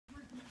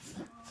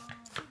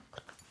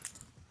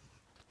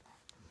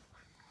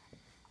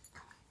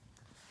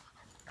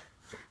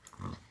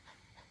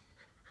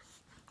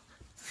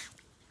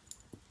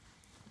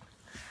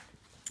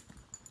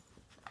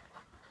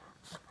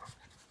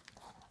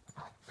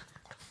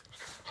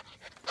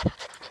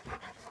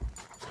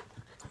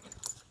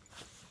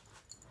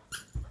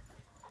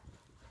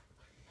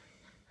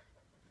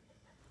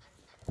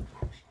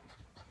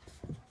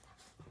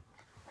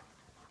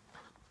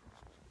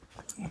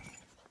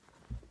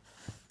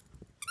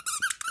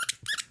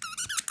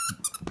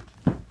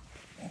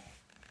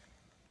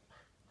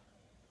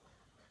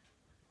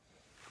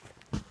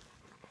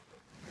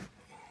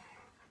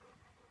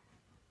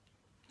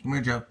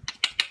Come here, Joe.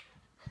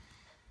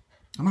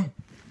 Come on.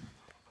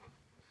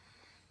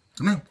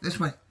 Come on, this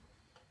way.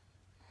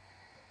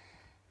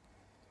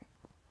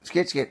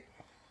 Skid, skid.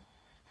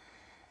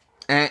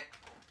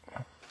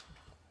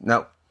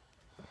 No.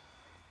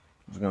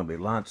 There's going to be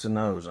lots of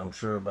no's, I'm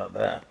sure about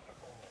that.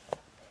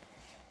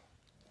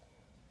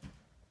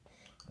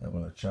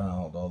 Having a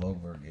child all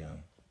over again.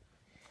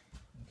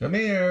 Come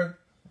here.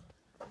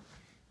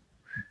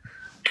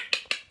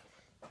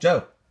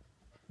 Joe,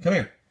 come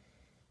here.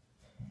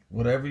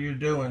 Whatever you're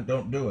doing,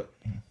 don't do it.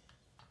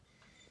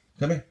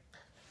 Come here.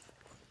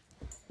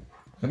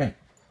 Come here.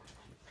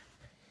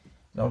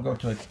 Don't go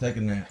take a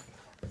nap.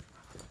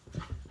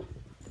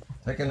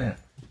 Take a nap.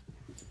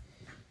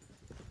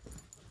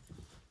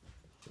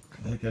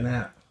 Take a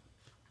nap.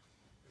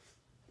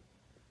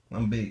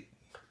 I'm beat.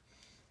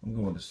 I'm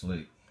going to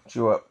sleep.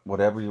 Chew up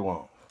whatever you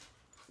want.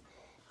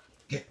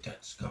 Get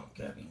that skunk,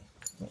 Abby.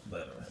 Don't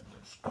let her have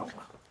your skunk.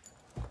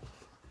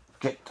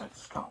 Get that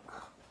skunk.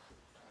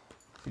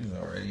 She's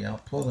already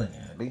out pulling,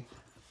 Abby.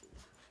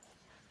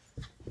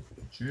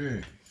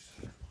 Jeez.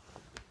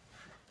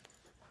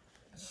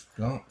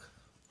 Skunk.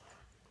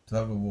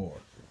 Tug of war.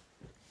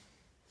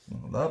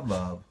 Love,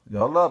 love.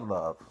 Y'all love,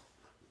 love.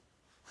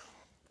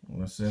 I'm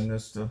going to send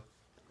this to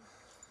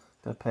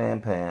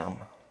Pam Pam.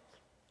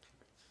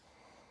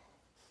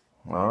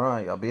 All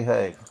right, y'all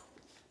behave.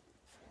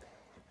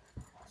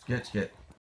 Skit, skit.